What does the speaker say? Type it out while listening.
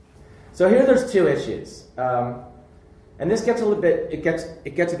So here there's two issues. And this gets a little bit, it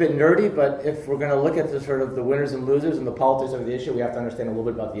gets a bit nerdy, but if we're going to look at the sort of the winners and losers and the politics of the issue, we have to understand a little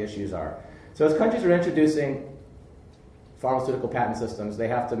bit about the issues are. So as countries are introducing pharmaceutical patent systems, they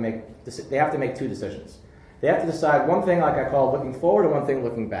have to make two decisions. They have to decide one thing, like I call looking forward, and one thing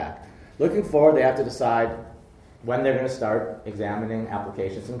looking back. Looking forward, they have to decide when they're going to start examining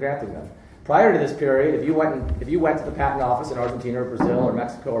applications and granting them. Prior to this period, if you went to the patent office in Argentina or Brazil or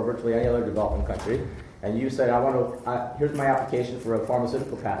Mexico or virtually any other developing country, and you said, here's my application for a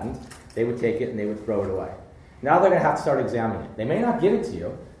pharmaceutical patent, they would take it and they would throw it away. Now they're going to have to start examining it. They may not give it to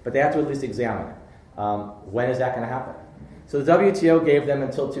you, but they have to at least examine it. When is that going to happen? So the WTO gave them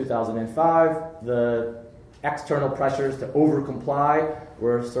until 2005. The external pressures to over-comply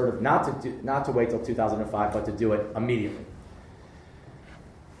were sort of not to wait till 2005, but to do it immediately.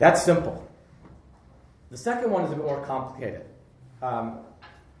 That's simple. The second one is a bit more complicated.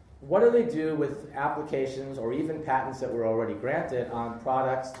 What do they do with applications or even patents that were already granted on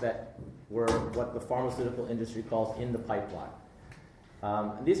products that were what the pharmaceutical industry calls in the pipeline?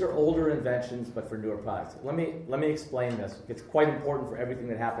 These are older inventions, but for newer products. Let me explain this. It's quite important for everything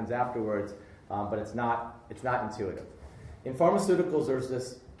that happens afterwards, but it's not intuitive. In pharmaceuticals, there's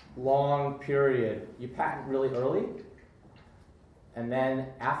this long period. You patent really early, and then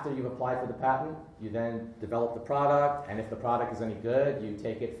after you've applied for the patent, you then develop the product, and if the product is any good, you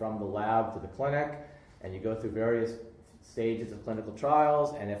take it from the lab to the clinic, and you go through various stages of clinical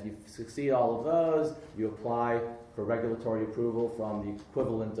trials, and if you succeed all of those, you apply for regulatory approval from the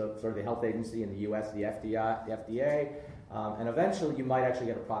equivalent of sort of the health agency in the US, the FDA, and eventually you might actually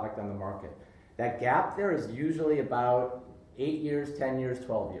get a product on the market. That gap there is usually about 8 years, 10 years,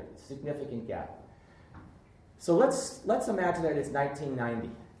 12 years, significant gap. So let's imagine that it's 1990,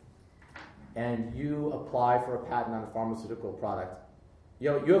 and you apply for a patent on a pharmaceutical product.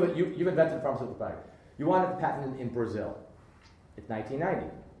 You've invented a pharmaceutical product. You want a patent in Brazil. It's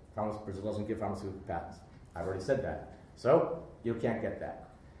 1990. Brazil doesn't give pharmaceutical patents. I've already said that. So you can't get that.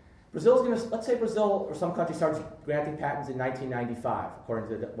 Let's say Brazil or some country starts granting patents in 1995,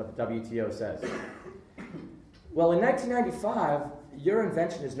 according to what the WTO says. Well, in 1995, your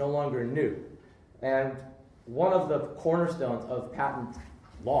invention is no longer new. And one of the cornerstones of patent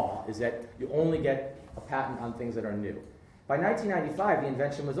law is that you only get a patent on things that are new. By 1995, the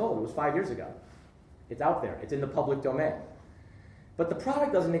invention was old. It was 5 years ago. It's out there. It's in the public domain. But the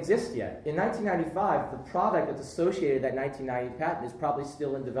product doesn't exist yet. In 1995, the product that's associated with that 1990 patent is probably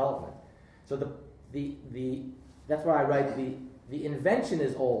still in development. So that's why I write the invention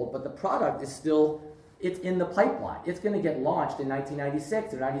is old, but the product is still, it's in the pipeline. It's going to get launched in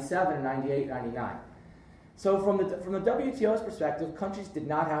 1996 or 97 or 98, 99. So from the WTO's perspective, countries did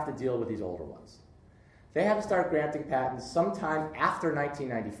not have to deal with these older ones. They had to start granting patents sometime after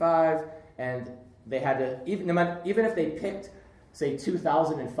 1995, and they had to, even if they picked, say,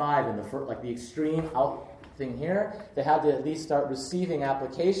 2005 in the extreme out thing here, they had to at least start receiving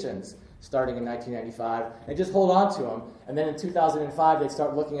applications starting in 1995 and just hold on to them. And then in 2005, they'd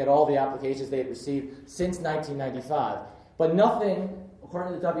start looking at all the applications they had received since 1995. But nothing,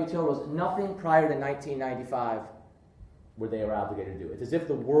 according to the WTO rules, nothing prior to 1995 were they obligated to do. It's as if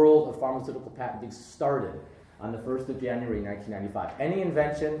the world of pharmaceutical patenting started on the 1st of January 1995. Any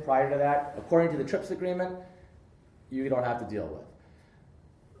invention prior to that, according to the TRIPS agreement, you don't have to deal with.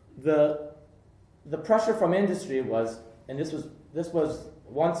 The pressure from industry was, and this was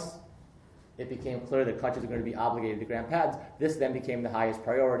once it became clear that countries are going to be obligated to grant patents, this then became the highest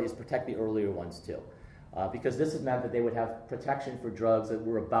priority, is protect the earlier ones too. Because this has meant that they would have protection for drugs that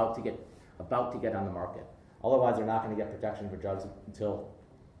were about to get on the market. Otherwise, they're not going to get protection for drugs until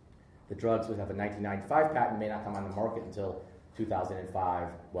the drugs would have a 1995 patent, may not come on the market until 2005,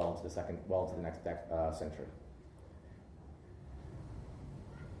 well into the next century.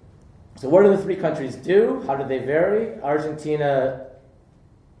 So what do the three countries do? How did they vary? Argentina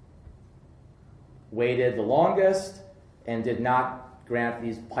waited the longest and did not grant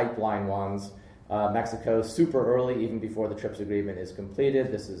these pipeline ones. Mexico, super early, even before the TRIPS agreement is completed.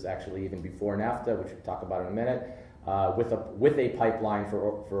 This is actually even before NAFTA, which we'll talk about in a minute, with a pipeline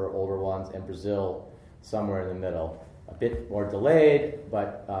for older ones, and Brazil somewhere in the middle. A bit more delayed,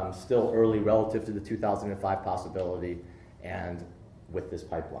 but still early relative to the 2005 possibility and with this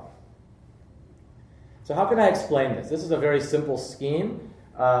pipeline. So how can I explain this? This is a very simple scheme.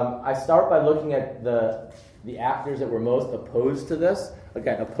 I start by looking at the actors that were most opposed to this.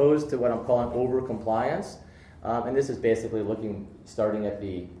 Again, opposed to what I'm calling over-compliance. And this is basically starting at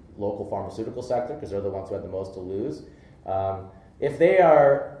the local pharmaceutical sector, because they're the ones who had the most to lose. If they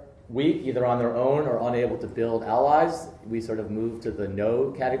are weak, either on their own or unable to build allies, we sort of move to the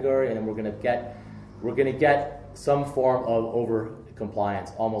no category, and then we're going to get some form of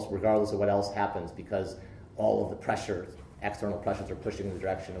over-compliance, almost regardless of what else happens, because all of the pressures, external pressures, are pushing in the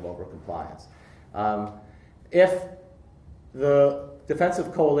direction of over-compliance. If the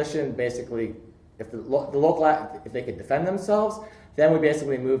defensive coalition basically, if if they could defend themselves, then we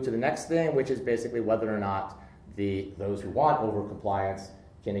basically move to the next thing, which is basically whether or not those who want over-compliance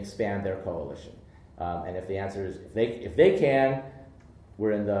can expand their coalition. And if the answer is if they can,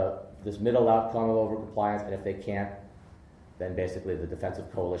 we're in this middle outcome of over-compliance, and if they can't, then basically the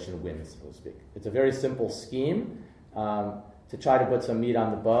defensive coalition wins, so to speak. It's a very simple scheme to try to put some meat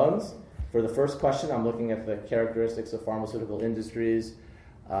on the bones. For the first question, I'm looking at the characteristics of pharmaceutical industries,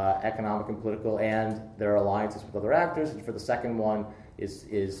 economic and political, and their alliances with other actors. And for the second one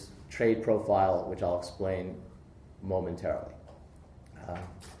is trade profile, which I'll explain momentarily.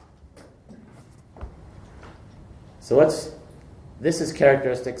 This is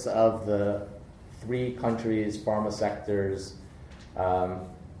characteristics of the 3 countries' pharma sectors.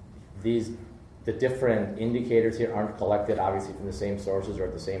 The different indicators here aren't collected, obviously, from the same sources or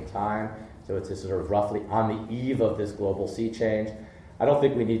at the same time. So it's just sort of roughly on the eve of this global sea change. I don't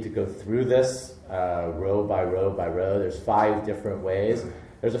think we need to go through this row by row by row. There's 5 different ways.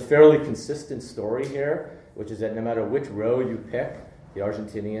 There's a fairly consistent story here, which is that no matter which row you pick, the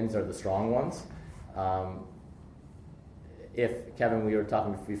Argentinians are the strong ones. If, Kevin, we were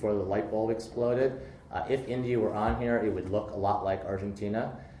talking before the light bulb exploded, if India were on here, it would look a lot like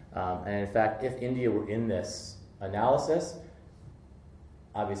Argentina. And in fact, if India were in this analysis,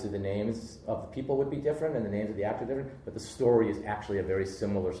 obviously the names of the people would be different and the names of the actors different, but the story is actually a very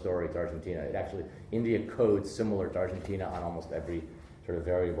similar story to Argentina. India codes similar to Argentina on almost every sort of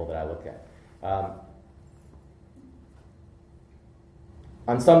variable that I look at.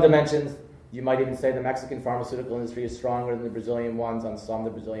 On some dimensions, you might even say the Mexican pharmaceutical industry is stronger than the Brazilian ones. On some, the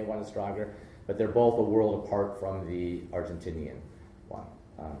Brazilian one is stronger, but they're both a world apart from the Argentinian one.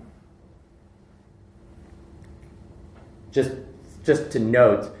 Just to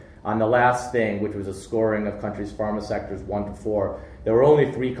note, on the last thing, which was a scoring of countries' pharma sectors 1 to 4, there were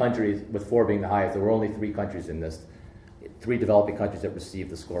only 3 countries, with 4 being the highest, there were only 3 countries in this, 3 developing countries that received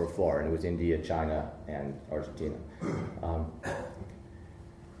the score of 4, and it was India, China, and Argentina.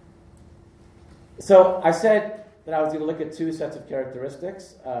 So I said that I was going to look at 2 sets of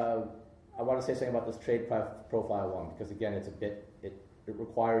characteristics. I want to say something about this trade profile one, because again, it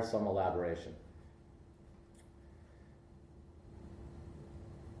requires some elaboration.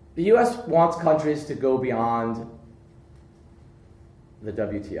 The U.S. wants countries to go beyond the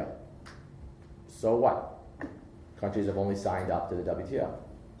WTO. So what? Countries have only signed up to the WTO.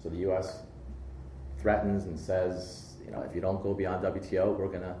 So the U.S. threatens and says, if you don't go beyond WTO, we're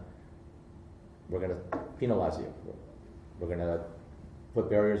going to penalize you. We're going to put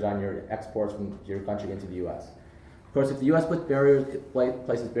barriers on your exports from your country into the U.S. Of course, if the U.S.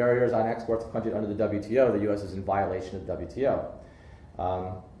 places barriers on exports of countries under the WTO, the U.S. is in violation of WTO.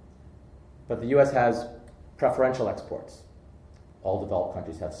 But the U.S. has preferential exports. All developed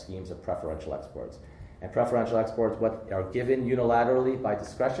countries have schemes of preferential exports. And preferential exports, what are given unilaterally by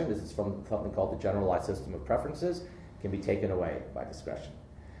discretion, this is from something called the generalized system of preferences, can be taken away by discretion.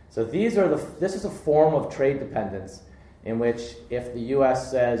 So this is a form of trade dependence in which if the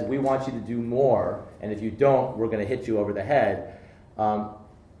U.S. says, we want you to do more, and if you don't, we're going to hit you over the head,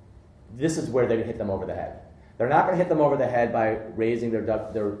 this is where they hit them over the head. They're not going to hit them over the head by raising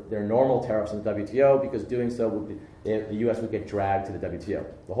their normal tariffs in the WTO, because doing so, the U.S. would get dragged to the WTO.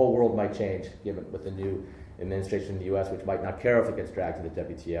 The whole world might change given with the new administration in the U.S., which might not care if it gets dragged to the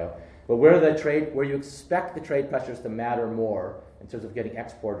WTO. But where you expect the trade pressures to matter more in terms of getting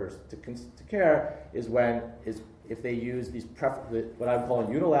exporters to care is if they use these what I'm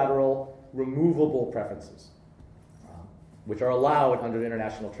calling unilateral removable preferences, which are allowed under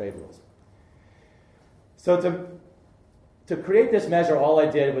international trade rules. So to create this measure, all I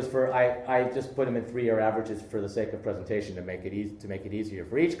did was I just put them in 3-year averages for the sake of presentation to make it easier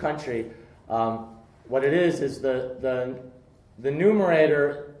for each country. What it is the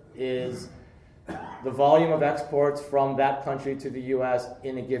numerator is the volume of exports from that country to the U.S.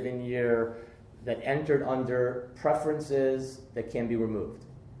 in a given year that entered under preferences that can be removed.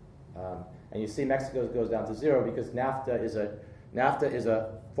 And you see Mexico goes down to 0 because NAFTA is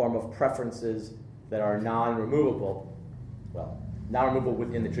a form of preferences that are non-removable. Well, non-removable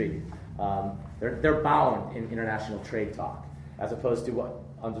within the treaty. They're bound in international trade talk, as opposed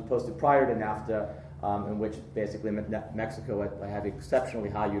to prior to NAFTA, in which basically Mexico had exceptionally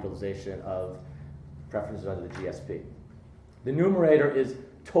high utilization of preferences under the GSP. The numerator is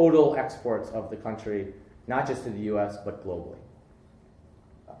total exports of the country, not just to the US, but globally.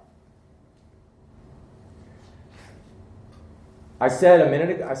 I said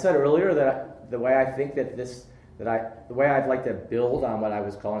earlier that the way I think that the way I'd like to build on what I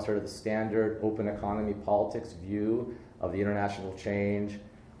was calling sort of the standard open economy politics view of the international change,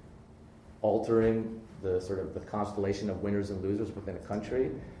 altering the sort of the constellation of winners and losers within a country,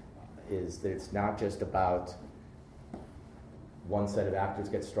 is that it's not just about one set of actors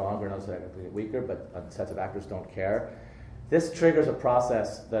gets stronger, another set of actors get weaker, but sets of actors don't care. This triggers a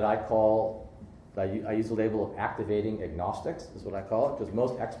process that I use the label of activating agnostics, is what I call it, because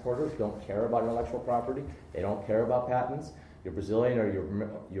most exporters don't care about intellectual property. They don't care about patents. You're Brazilian or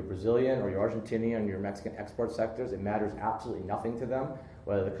you're Brazilian or you're Argentinian or your Mexican export sectors. It matters absolutely nothing to them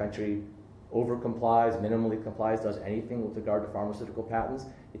whether the country over-complies, minimally complies, does anything with regard to pharmaceutical patents.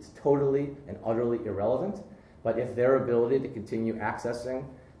 It's totally and utterly irrelevant. But if their ability to continue accessing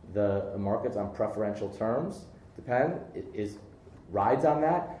the markets on preferential terms rides on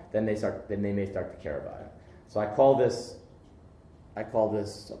that, then they may start to care about it. So I call this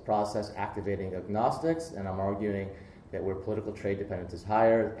process activating agnostics, and I'm arguing that where political trade dependence is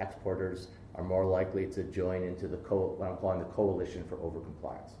higher, exporters are more likely to join into what I'm calling the coalition for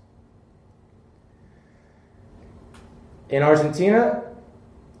overcompliance. In Argentina,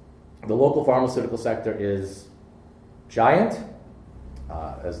 the local pharmaceutical sector is giant,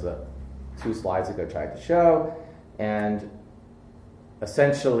 as the 2 slides ago tried to show, and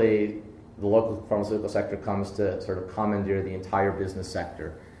essentially the local pharmaceutical sector comes to sort of commandeer the entire business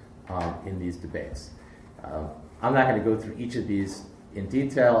sector in these debates. I'm not going to go through each of these in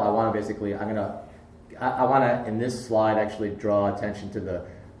detail. I want to, in this slide, actually draw attention to the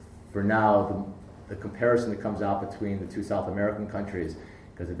comparison that comes out between the 2 South American countries,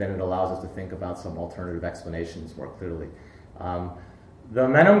 because then it allows us to think about some alternative explanations more clearly. The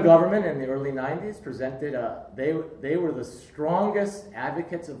Menem government in the early 90s presented, they were the strongest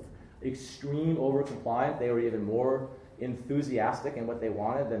advocates of extreme overcompliance. They were even more enthusiastic in what they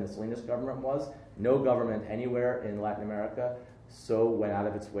wanted than the Salinas government was. No government anywhere in Latin America so went out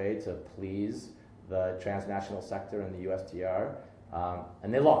of its way to please the transnational sector in the USTR,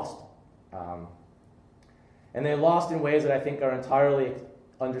 and they lost. And they lost in ways that I think are entirely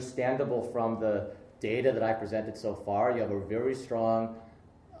understandable from the data that I presented so far. You have a very strong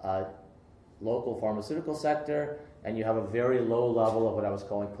local pharmaceutical sector, and you have a very low level of what I was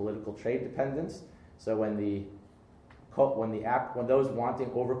calling political trade dependence. So when those wanting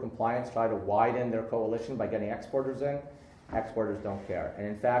overcompliance try to widen their coalition by getting exporters in, exporters don't care. And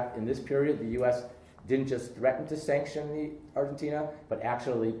in fact, in this period, the U.S. didn't just threaten to sanction Argentina, but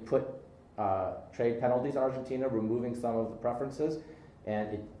actually put trade penalties on Argentina, removing some of the preferences,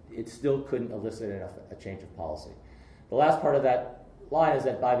 and it still couldn't elicit a change of policy. The last part of that line is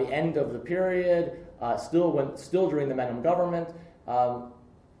that by the end of the period, still during the Menem government,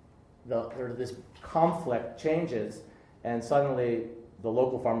 this conflict changes, and suddenly the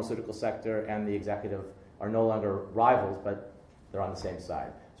local pharmaceutical sector and the executive are no longer rivals, but they're on the same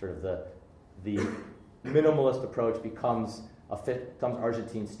side. Sort of the minimalist approach becomes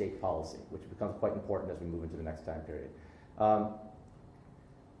Argentine state policy, which becomes quite important as we move into the next time period.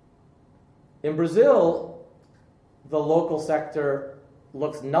 In Brazil, the local sector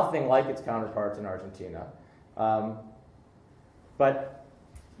looks nothing like its counterparts in Argentina. But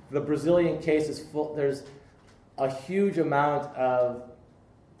the Brazilian case is full. There's a huge amount of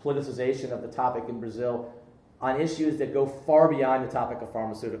politicization of the topic in Brazil on issues that go far beyond the topic of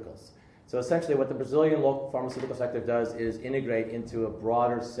pharmaceuticals. So essentially what the Brazilian local pharmaceutical sector does is integrate into a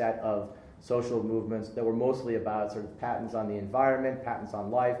broader set of social movements that were mostly about sort of patents on the environment, patents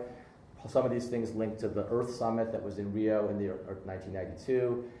on life. Some of these things linked to the Earth Summit that was in Rio in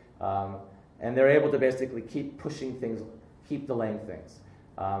 1992. And they're able to basically keep pushing things, keep delaying things.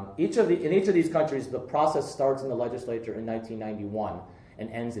 In each of these countries, the process starts in the legislature in 1991 and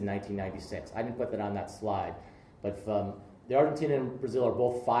ends in 1996. I didn't put that on that slide, but the Argentina and Brazil are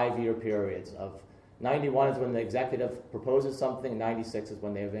both 5-year periods. Of 91 is when the executive proposes something, 96 is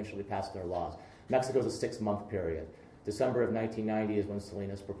when they eventually pass their laws. Mexico is a 6-month period. December of 1990 is when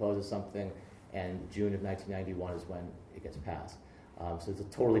Salinas proposes something, and June of 1991 is when it gets passed. So it's a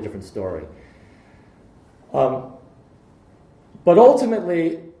totally different story. But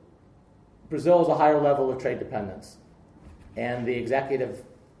ultimately, Brazil has a higher level of trade dependence, and the executive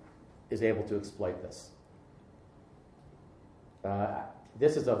is able to exploit this.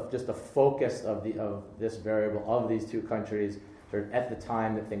 This is just a focus of this variable of these 2 countries sort of at the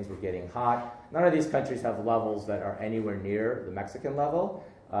time that things were getting hot. None of these countries have levels that are anywhere near the Mexican level,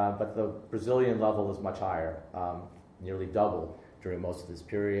 but the Brazilian level is much higher, nearly double during most of this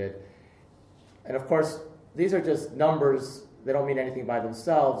period. And of course, these are just numbers. They don't mean anything by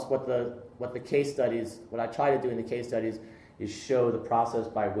themselves. What the case studies, what I try to do in the case studies is show the process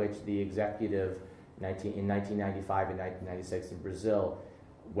by which the executive in 1995 and 1996 in Brazil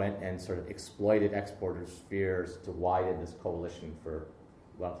went and sort of exploited exporters' fears to widen this coalition for,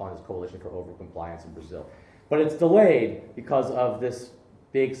 well, I'm calling this coalition for overcompliance in Brazil. But it's delayed because of this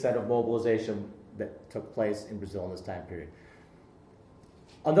big set of mobilization that took place in Brazil in this time period.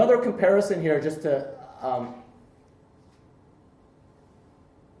 Another comparison here, just to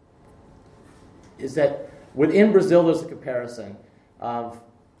is that within Brazil there's a comparison of,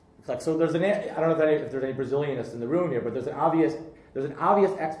 like, so there's an, I don't know if there's any Brazilianists in the room here, but there's an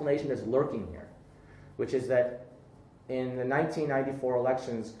obvious explanation that's lurking here, which is that in the 1994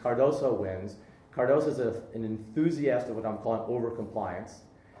 elections, Cardoso wins. Cardoso is an enthusiast of what I'm calling overcompliance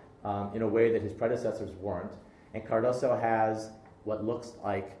in a way that his predecessors weren't. And Cardoso has what looks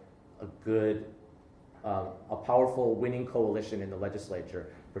like a good, a powerful winning coalition in the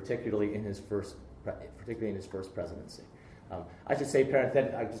legislature, particularly in his first presidency. I should say,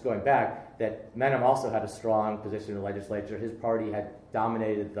 just going back, that Menem also had a strong position in the legislature. His party had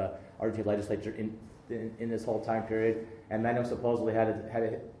dominated the Argentine legislature in this whole time period, and Menem supposedly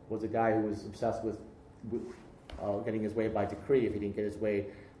was a guy who was obsessed with getting his way by decree if he didn't get his way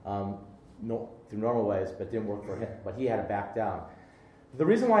through normal ways, but didn't work for him. But he had to back down. The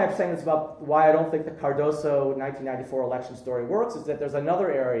reason why I'm saying this about why I don't think the Cardoso 1994 election story works is that there's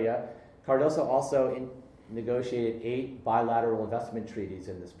another area. Cardoso also negotiated 8 bilateral investment treaties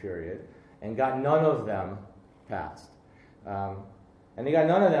in this period and got none of them passed. And they got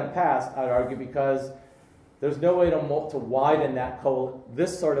none of them passed, I'd argue, because there's no way to widen that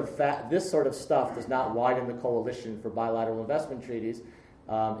this sort of stuff does not widen the coalition for bilateral investment treaties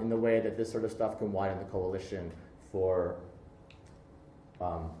in the way that this sort of stuff can widen the coalition for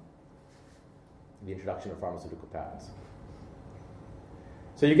the introduction of pharmaceutical patents.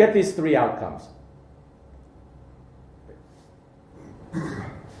 So you get these 3 outcomes.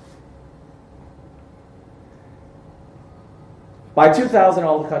 By 2000,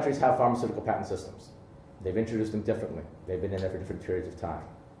 all the countries have pharmaceutical patent systems. They've introduced them differently. They've been in there for different periods of time.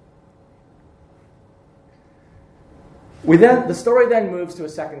 The story then moves to a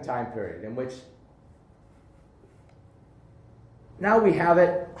second time period in which now we have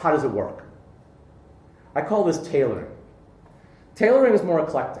it. How does it work? I call this tailoring. Tailoring is more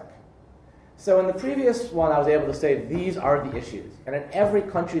eclectic. So in the previous one, I was able to say these are the issues. And in every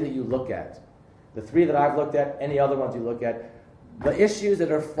country that you look at, the 3 that I've looked at, any other ones you look at, the issues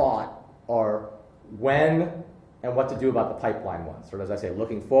that are fought are when and what to do about the pipeline ones. Sort of, as I say,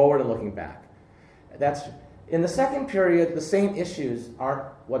 looking forward and looking back. That's in the second period, the same issues aren't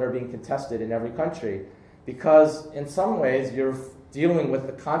what are being contested in every country, because in some ways you're dealing with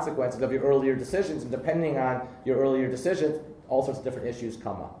the consequences of your earlier decisions, and depending on your earlier decisions, all sorts of different issues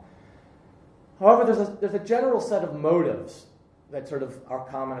come up. However, there's a general set of motives that sort of are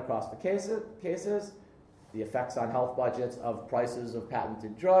common across the cases. The effects on health budgets of prices of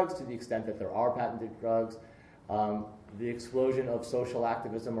patented drugs, to the extent that there are patented drugs, the explosion of social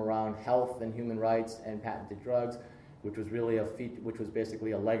activism around health and human rights and patented drugs, which was really which was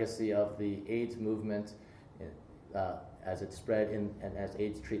basically a legacy of the AIDS movement as it spread and as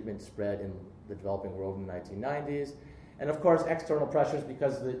AIDS treatment spread in the developing world in the 1990s, and of course external pressures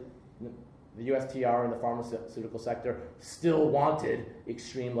because the USTR and the pharmaceutical sector still wanted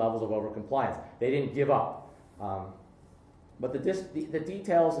extreme levels of overcompliance. They didn't give up. But the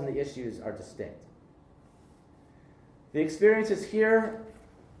details and the issues are distinct. The experiences here,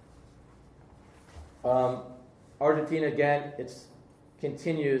 Argentina, again, it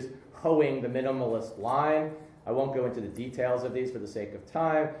continues hoeing the minimalist line. I won't go into the details of these for the sake of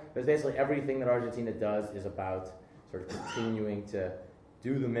time, but basically everything that Argentina does is about sort of continuing to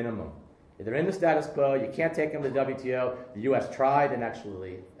do the minimum. They're in the status quo. You can't take them to the WTO. The U.S. tried and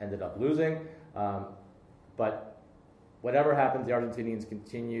actually ended up losing. But whatever happens, the Argentinians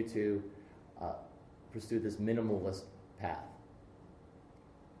continue to pursue this minimalist path.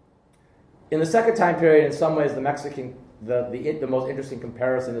 In the second time period, in some ways, the most interesting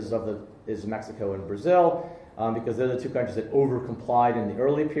comparison is Mexico and Brazil, because they're the 2 countries that overcomplied in the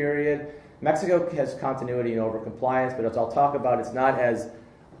early period. Mexico has continuity and overcompliance, but as I'll talk about,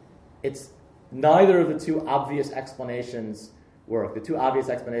 it's neither of the 2 obvious explanations work. The 2 obvious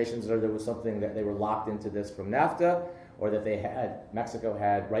explanations are there was something that they were locked into this from NAFTA, or that Mexico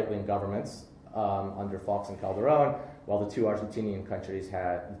had right-wing governments under Fox and Calderon, while the 2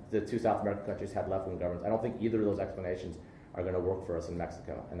 the 2 South American countries had left-wing governments. I don't think either of those explanations are going to work for us in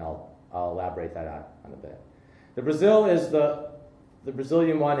Mexico, and I'll elaborate that out on a bit. The Brazil is the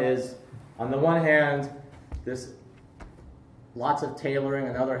Brazilian one is, on the one hand, this lots of tailoring.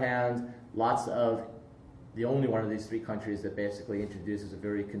 On the other hand, lots of the only one of these three countries that basically introduces a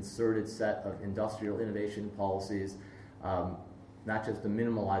very concerted set of industrial innovation policies, not just to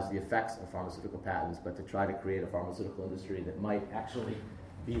minimize the effects of pharmaceutical patents, but to try to create a pharmaceutical industry that might actually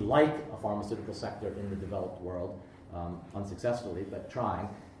be like a pharmaceutical sector in the developed world, unsuccessfully, but trying.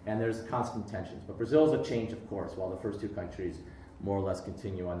 And there's constant tensions. But Brazil is a change of course, while the first two countries more or less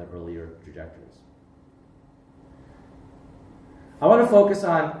continue on their earlier trajectories. I want to focus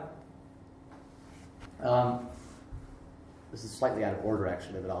on, this is slightly out of order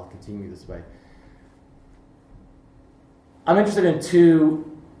actually, but I'll continue this way. I'm interested in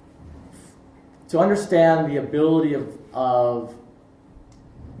to understand the ability of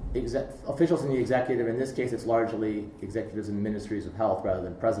officials in the executive, in this case it's largely executives in ministries of health rather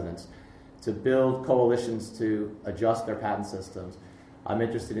than presidents, to build coalitions to adjust their patent systems. I'm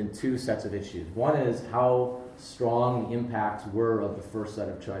interested in two sets of issues. One is how strong the impacts were of the first set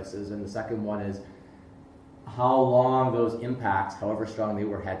of choices, and the second one is how long those impacts, however strong they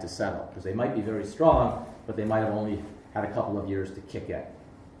were, had to settle. Because they might be very strong, but they might have only had a couple of years to kick in.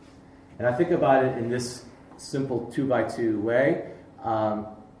 And I think about it in this simple 2x2 way, and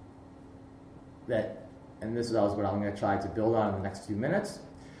this is always what I'm going to try to build on in the next few minutes,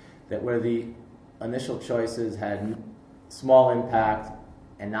 that where the initial choices had small impact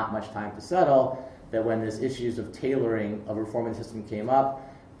and not much time to settle, that when there's issues of tailoring of a reforming system came up,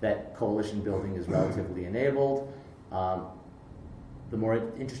 that coalition building is relatively enabled. The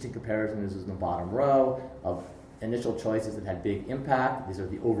more interesting comparison is in the bottom row of initial choices that had big impact. These are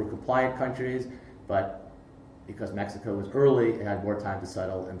the over-compliant countries, but because Mexico was early, it had more time to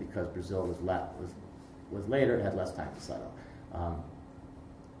settle, and because Brazil was later, it had less time to settle.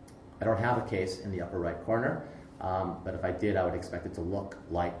 I don't have a case in the upper right corner, but if I did, I would expect it to look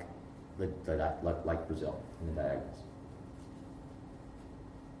like like Brazil in the diagonals.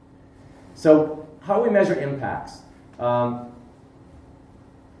 So how do we measure impacts? I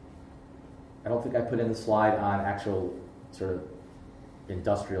don't think I put in the slide on actual sort of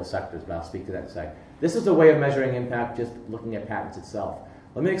industrial sectors, but I'll speak to that in a second. This is a way of measuring impact just looking at patents itself.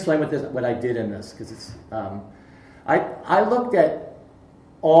 Let me explain what I did in this, because it's I looked at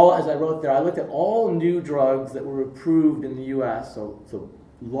all, as I wrote there, I looked at all new drugs that were approved in the U.S., so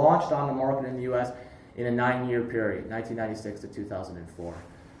launched on the market in the U.S. in a 9-year period, 1996 to 2004.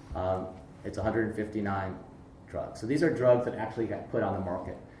 It's 159 drugs. So these are drugs that actually got put on the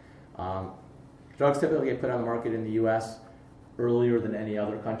market. Drugs typically get put on the market in the U.S. earlier than any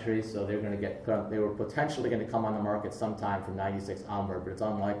other country, so they're going to get put on, they were potentially going to come on the market sometime from 96 onward, but it's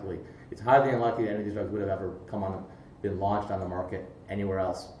unlikely. It's highly unlikely that any of these drugs would have ever been launched on the market anywhere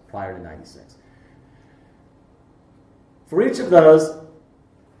else prior to 96. For each of those,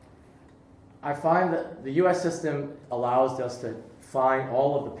 I find that the U.S. system allows us to find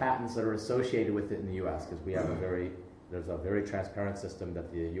all of the patents that are associated with it in the U.S. because we have there's a very transparent system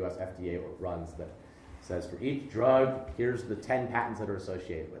that the U.S. FDA runs that says for each drug, here's the 10 patents that are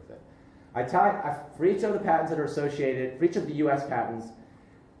associated with it. For each of the patents that are associated, for each of the U.S. patents,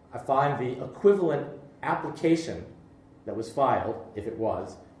 I find the equivalent application that was filed, if it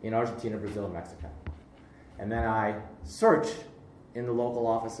was, in Argentina, Brazil, and Mexico. And then I search in the local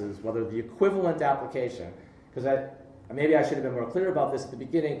offices whether the equivalent application, because maybe I should have been more clear about this at the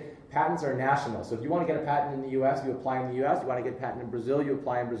beginning, patents are national. So if you want to get a patent in the U.S., you apply in the U.S. You want to get a patent in Brazil, you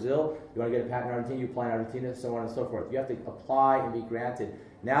apply in Brazil. You want to get a patent in Argentina, you apply in Argentina, so on and so forth. You have to apply and be granted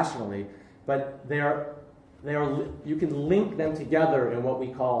nationally, but you can link them together in what we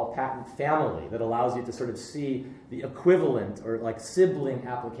call a patent family that allows you to sort of see the equivalent or like sibling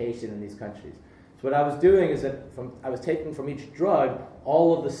application in these countries. So what I was doing is that I was taking from each drug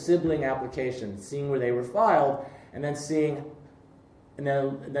all of the sibling applications, seeing where they were filed, and then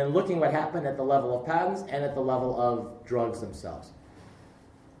then looking what happened at the level of patents and at the level of drugs themselves.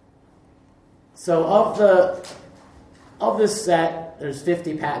 So of this set, there's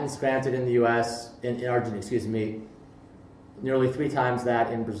 50 patents granted in the U.S., in Argentina, nearly 3 times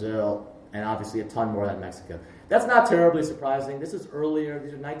that in Brazil, and obviously a ton more than Mexico. That's not terribly surprising. This is earlier.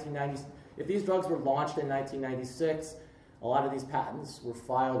 These are 1990s. If these drugs were launched in 1996, a lot of these patents were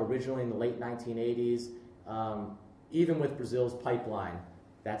filed originally in the late 1980s. Even with Brazil's pipeline,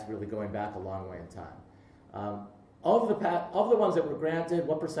 that's really going back a long way in time. Of the ones that were granted,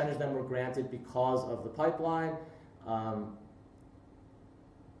 what percentage of them were granted because of the pipeline?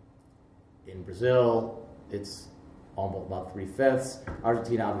 In Brazil, it's almost about 3/5.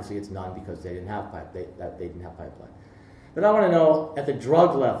 Argentina, obviously, it's none because they didn't have pipeline. But I want to know at the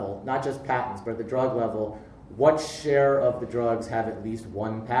drug level, not just patents, but at the drug level, what share of the drugs have at least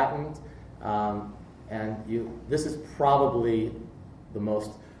one patent, this is probably the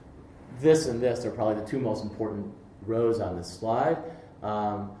most, this and this are probably the two most important rows on this slide.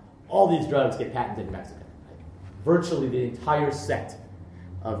 All these drugs get patented in Mexico. Virtually the entire set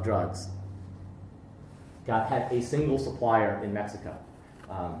of drugs had a single supplier in Mexico.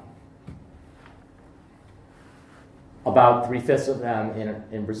 About 3/5 of them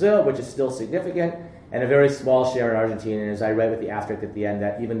in Brazil, which is still significant, and a very small share in Argentina. And as I read with the asterisk at the end,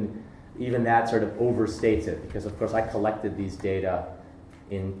 that even that sort of overstates it, because of course I collected these data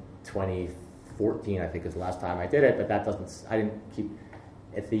in 2014, I think is the last time I did it, but I didn't keep,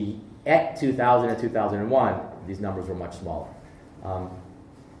 at 2000 and 2001, these numbers were much smaller.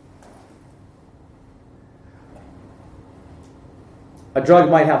 A drug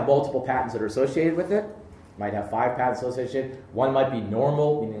might have multiple patents that are associated with it, might have 5 patents associated. One might be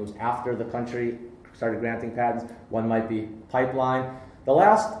normal, meaning it was after the country started granting patents. One might be pipeline. The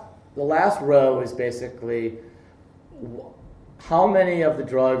last row is basically how many of the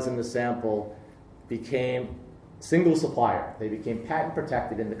drugs in the sample became single supplier. They became patent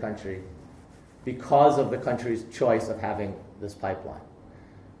protected in the country because of the country's choice of having this pipeline.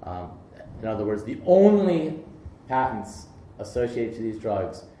 In other words, the only patents associated to these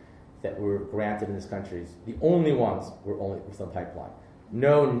drugs that were granted in this country, the only ones were only with the pipeline.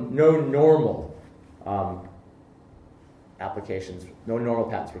 No normal applications, no normal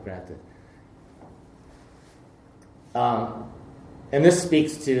patents were granted. And this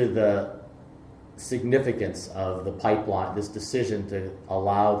speaks to the significance of the pipeline, this decision to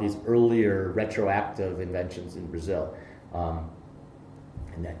allow these earlier retroactive inventions in Brazil.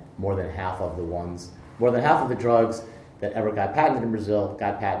 And that more than half of the drugs that ever got patented in Brazil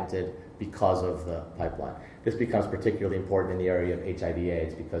got patented because of the pipeline. This becomes particularly important in the area of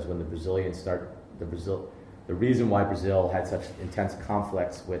HIV/AIDS, because when the Brazilians the reason why Brazil had such intense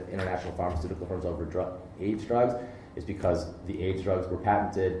conflicts with international pharmaceutical firms over AIDS drugs is because the AIDS drugs were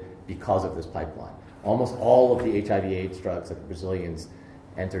patented because of this pipeline. Almost all of the HIV/AIDS drugs that the Brazilians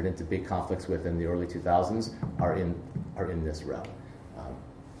entered into big conflicts with in the early 2000s are in this row.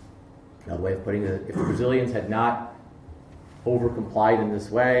 Another way of putting it, if the Brazilians had not over-complied in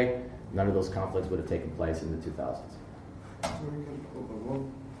this way, none of those conflicts would have taken place in the 2000s.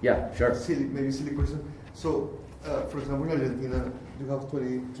 Yeah, sure. Maybe silly question. So, for example, in Argentina, you have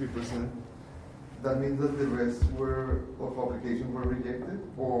 23%. That means that the rest of applications were rejected,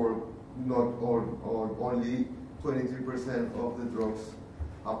 or not, or only 23% of the drugs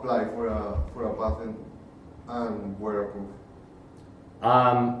applied for a patent and were approved.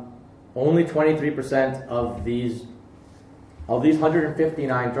 Only 23% of these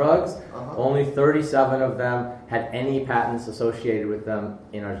 159 drugs, only 37 of them had any patents associated with them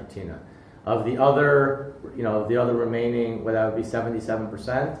in Argentina. Of the other remaining, well, that would be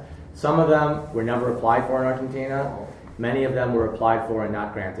 77%. Some of them were never applied for in Argentina. Many of them were applied for and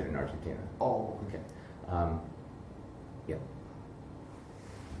not granted in Argentina. Oh, okay. Yeah.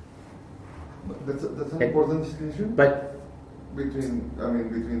 That's an important distinction. But between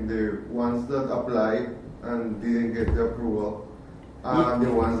the ones that applied and didn't get the approval, and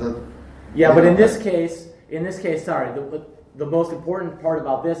the ones that. Yeah, but in this case, sorry. The most important part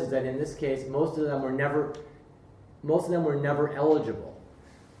about this is that in this case, most of them were never eligible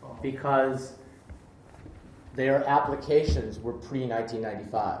because their applications were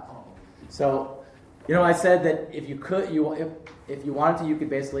pre-1995. So, I said that if you wanted to, you could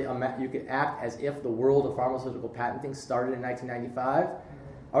basically you could act as if the world of pharmaceutical patenting started in 1995.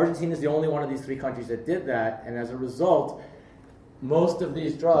 Argentina is the only one of these 3 countries that did that, and as a result, most of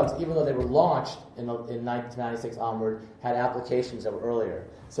these drugs, even though they were launched in 1996 onward, had applications that were earlier.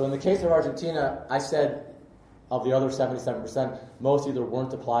 So in the case of Argentina, I said of the other 77%, most either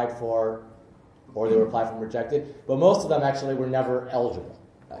weren't applied for or they were applied for and rejected, but most of them actually were never eligible.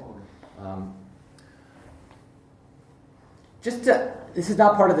 Right? This is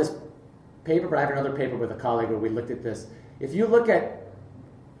not part of this paper, but I have another paper with a colleague where we looked at this. If you look at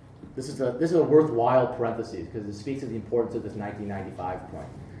this is a worthwhile parenthesis because it speaks to the importance of this 1995 point.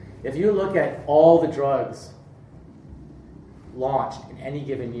 If you look at all the drugs launched in any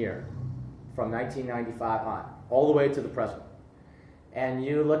given year from 1995 on, all the way to the present, and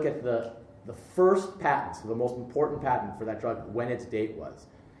you look at the first patent, so the most important patent for that drug, when its date was,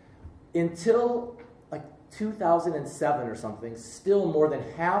 until like 2007 or something, still more than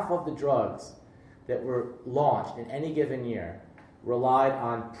half of the drugs that were launched in any given year relied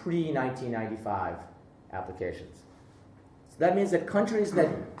on pre-1995 applications. So that means that countries that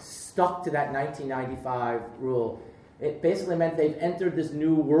stuck to that 1995 rule, It basically meant they've entered this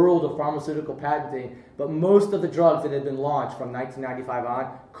new world of pharmaceutical patenting, but most of the drugs that had been launched from 1995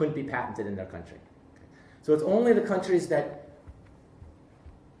 on couldn't be patented in their country. So it's only the countries that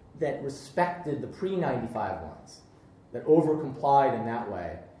respected the pre-95 ones, that over-complied in that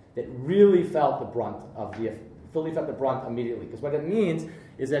way, that really felt the brunt immediately. Because what it means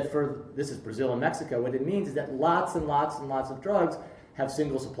is that this is Brazil and Mexico, what it means is that lots and lots and lots of drugs have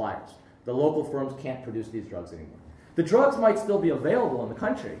single suppliers. The local firms can't produce these drugs anymore. The drugs might still be available in the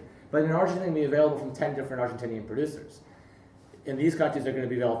country, but in Argentina they may be available from 10 different Argentinian producers. In these countries, they're going to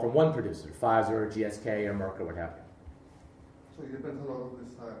be available from one producer, Pfizer, or GSK, or Merck, or what have you. So it depends a lot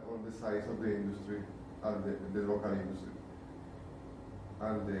on the size of the industry and the local industry.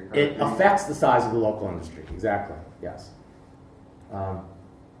 And it affects the size of the local industry, exactly, yes.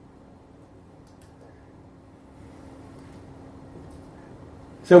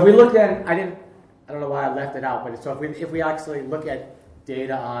 So if we look at, I don't know why I left it out, but so if we actually look at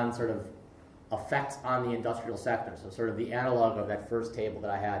data on sort of effects on the industrial sector, so sort of the analog of that first table that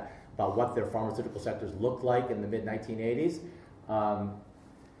I had about what their pharmaceutical sectors looked like in the mid-1980s,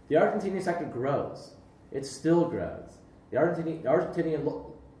 the Argentinian sector grows. It still grows. The Argentinian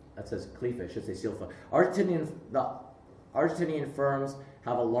that says CLIFA, I should say SILFA. The Argentinian firms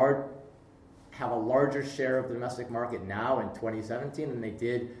have a larger share of the domestic market now in 2017 than they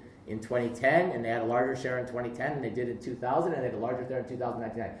did in 2010, and they had a larger share in 2010 than they did in 2000, and they had a larger share in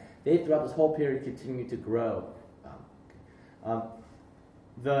 2099. They, throughout this whole period, continue to grow.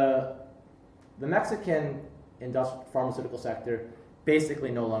 The Mexican pharmaceutical sector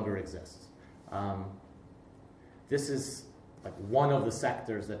basically no longer exists. This is like one of the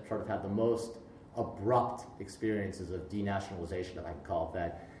sectors that sort of had the most abrupt experiences of denationalization, if I can call it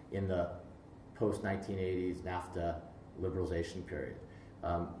that, in the post-1980s NAFTA liberalization period.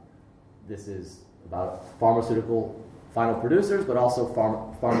 This is about pharmaceutical final producers, but also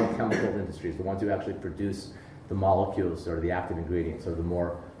pharmaceutical industries, the ones who actually produce the molecules or the active ingredients, or the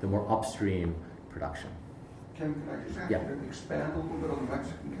more upstream production. Can I just ask you to expand a little bit on the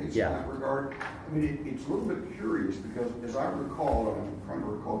Mexican case Yeah. in that regard? I mean, it's a little bit curious because, as I recall, and I'm trying to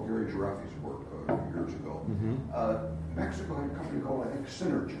recall Gary Giraffi's work years ago, Mexico had a company called, I think,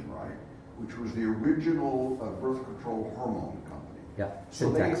 Synergen, right? Which was the original birth control hormone company. Yeah,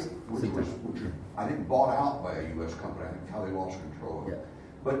 So Syntax. which was, I think, bought out by a U.S. company. I think how they lost control of it. Yeah.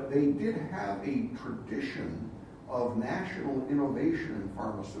 But they did have a tradition of national innovation in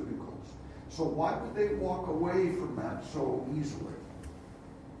pharmaceuticals. So why would they walk away from that so easily?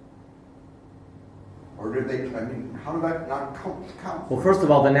 Or did they, I mean, how did that not count? Well, first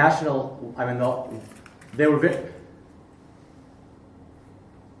of all,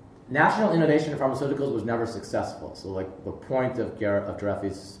 national innovation in pharmaceuticals was never successful. So, like, the point of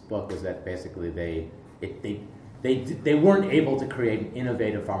Giraffi's book was that basically they weren't able to create an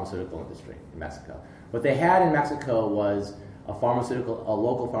innovative pharmaceutical industry in Mexico. What they had in Mexico was a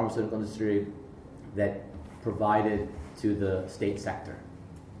local pharmaceutical industry that provided to the state sector.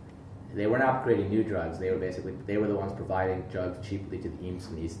 They were not creating new drugs. They were the ones providing drugs cheaply to the IMSS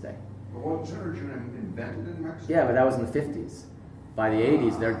and ISSSTE. But wasn't Synergen invented in Mexico? Yeah, but that was in the 50s. By the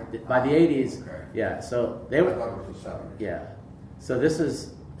 80s, okay. Yeah. So they were. I thought it was the 70s. Yeah. So this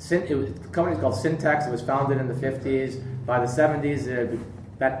is the company's called Syntax. It was founded in the 50s. By the 70s,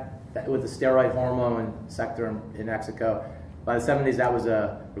 that with the steroid hormone sector in Mexico. By the 70s, that was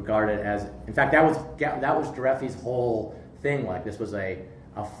regarded as, in fact, that was Giraffi's whole thing. Like, this was a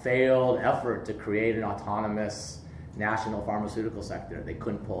failed effort to create an autonomous national pharmaceutical sector. They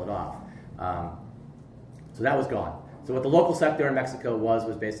couldn't pull it off. So that was gone. So what the local sector in Mexico was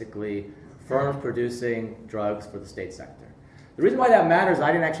basically firms producing drugs for the state sector. The reason why that matters,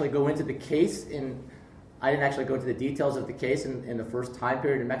 I didn't actually go into the details of the case in the first time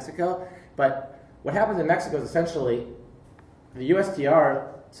period in Mexico. But what happens in Mexico is essentially the USTR,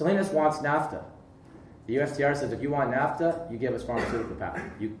 Salinas wants NAFTA. The USTR says, if you want NAFTA, you give us pharmaceutical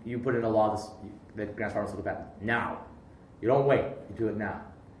patent. You put in a law that grants pharmaceutical patent now. You don't wait. You do it now.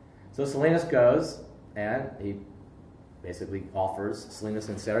 So Salinas goes and he basically offers, Salinas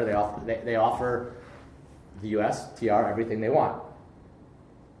and Sarah, they offer the USTR everything they want.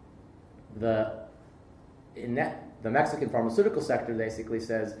 The Mexican pharmaceutical sector basically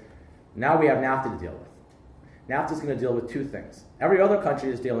says, now we have NAFTA to deal with. NAFTA is going to deal with two things. Every other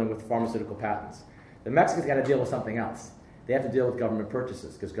country is dealing with pharmaceutical patents. The Mexicans got to deal with something else. They have to deal with government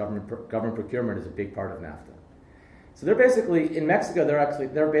purchases because government procurement is a big part of NAFTA. So they're basically, in Mexico,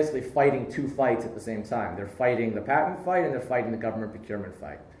 they're basically fighting two fights at the same time. They're fighting the patent fight and they're fighting the government procurement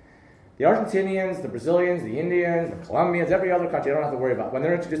fight. The Argentinians, the Brazilians, the Indians, the Colombians, every other country, they don't have to worry about. When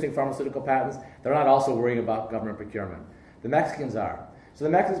they're introducing pharmaceutical patents, they're not also worrying about government procurement. The Mexicans are. So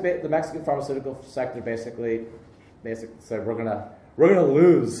the Mexican pharmaceutical sector basically said, we're gonna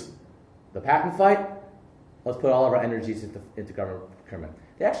lose the patent fight. Let's put all of our energies into government procurement.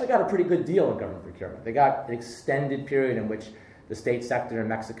 They actually got a pretty good deal in government procurement. They got an extended period in which the state sector in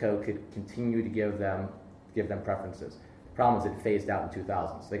Mexico could continue to give them preferences. The problem is it phased out in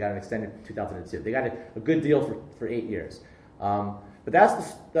 2000, so they got an extended 2002. They got a good deal for 8 years. But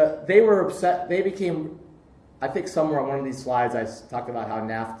that's they were upset. They became, I think somewhere on one of these slides I talked about how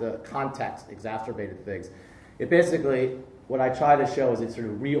NAFTA context exacerbated things. It basically, what I try to show is it sort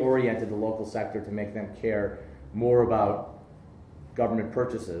of reoriented the local sector to make them care more about government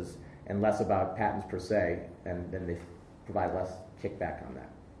purchases and less about patents per se, and then they provide less kickback on that.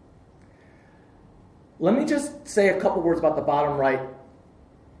 Let me just say a couple words about the bottom right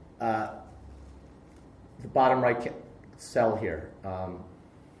cell here,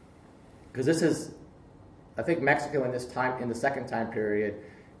 because this is, I think Mexico in the second time period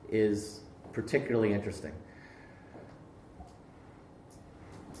is particularly interesting.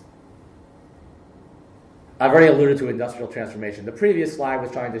 I've already alluded to industrial transformation. The previous slide was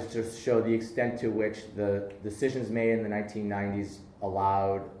trying to just show the extent to which the decisions made in the 1990s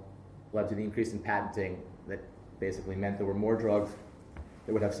led to the increase in patenting that basically meant there were more drugs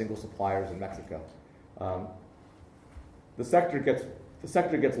that would have single suppliers in Mexico. The sector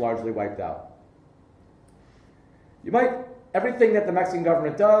gets largely wiped out. Everything that the Mexican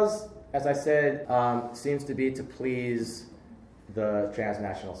government does, as I said, seems to be to please the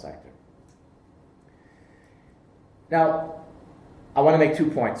transnational sector. Now, I want to make 2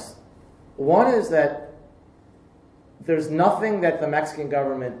 points. One is that there's nothing that the Mexican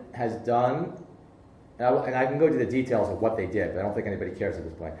government has done, and I can go into the details of what they did, but I don't think anybody cares at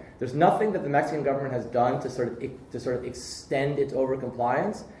this point. There's nothing that the Mexican government has done to sort of extend its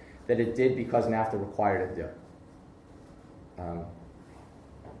overcompliance that it did because NAFTA required it to do.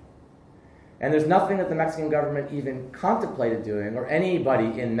 And there's nothing that the Mexican government even contemplated doing, or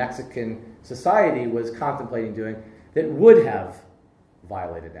anybody in Mexican society was contemplating doing, that would have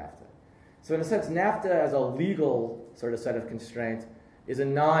violated NAFTA. So in a sense, NAFTA as a legal sort of set of constraints is a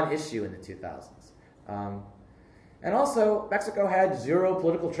non-issue in the 2000s. And also, Mexico had zero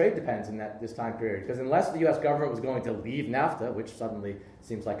political trade dependence in this time period, because unless the U.S. government was going to leave NAFTA, which suddenly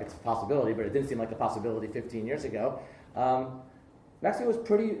seems like it's a possibility, but it didn't seem like a possibility 15 years ago, Mexico was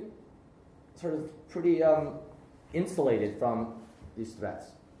pretty insulated from these threats.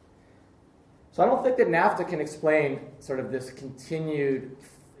 So I don't think that NAFTA can explain sort of this continued,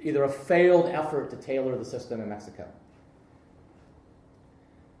 either a failed effort to tailor the system in Mexico.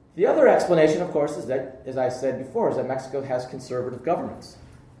 The other explanation, of course, is that, as I said before, is that Mexico has conservative governments.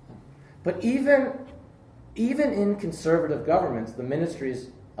 But even in conservative governments, the ministries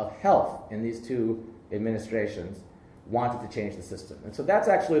of health in these two administrations wanted to change the system. And so that's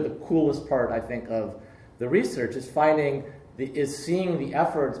actually the coolest part, I think, of the research, is seeing the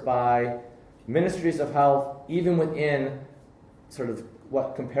efforts by ministries of health, even within sort of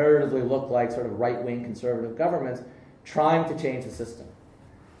what comparatively look like sort of right-wing conservative governments, trying to change the system.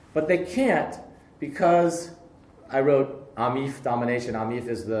 But they can't, because I wrote AMIF domination. AMIF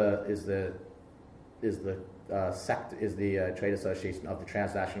is the trade association of the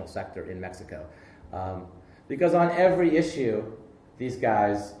transnational sector in Mexico. Because on every issue, these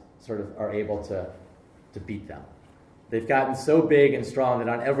guys sort of are able to beat them. They've gotten so big and strong that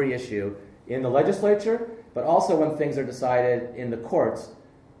on every issue, in the legislature, but also when things are decided in the courts,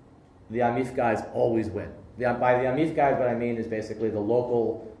 the AMIF guys always win. By the AMIF guys, what I mean is basically the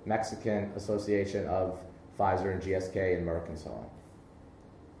local Mexican association of Pfizer and GSK and Merck and so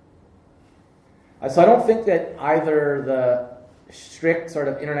on. So I don't think that either the strict sort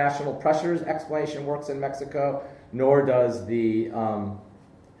of international pressures explanation works in Mexico, nor does the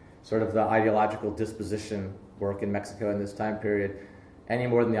sort of the ideological disposition work in Mexico in this time period, any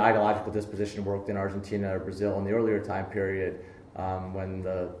more than the ideological disposition worked in Argentina or Brazil in the earlier time period, when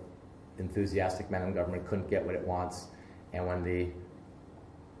the enthusiastic Menem government couldn't get what it wants, and when the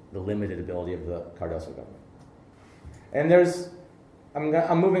limited ability of the Cardoso government. And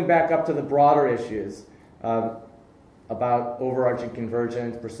I'm moving back up to the broader issues about overarching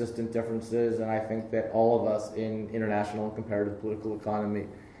convergence, persistent differences, and I think that all of us in international and comparative political economy,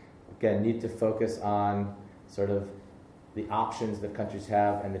 again, need to focus on sort of the options that countries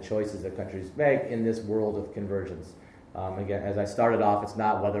have and the choices that countries make in this world of convergence. Again, as I started off, it's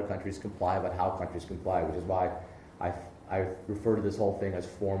not whether countries comply, but how countries comply, which is why I refer to this whole thing as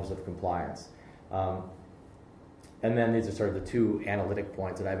forms of compliance. And then these are sort of the two analytic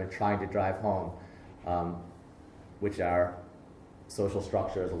points that I've been trying to drive home, which are social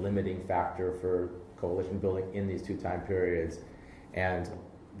structure as a limiting factor for coalition building in these two time periods, and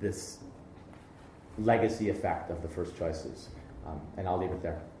this legacy effect of the first choices. And I'll leave it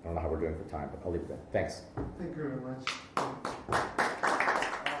there. I don't know how we're doing for time, but I'll leave it there. Thanks. Thank you very much.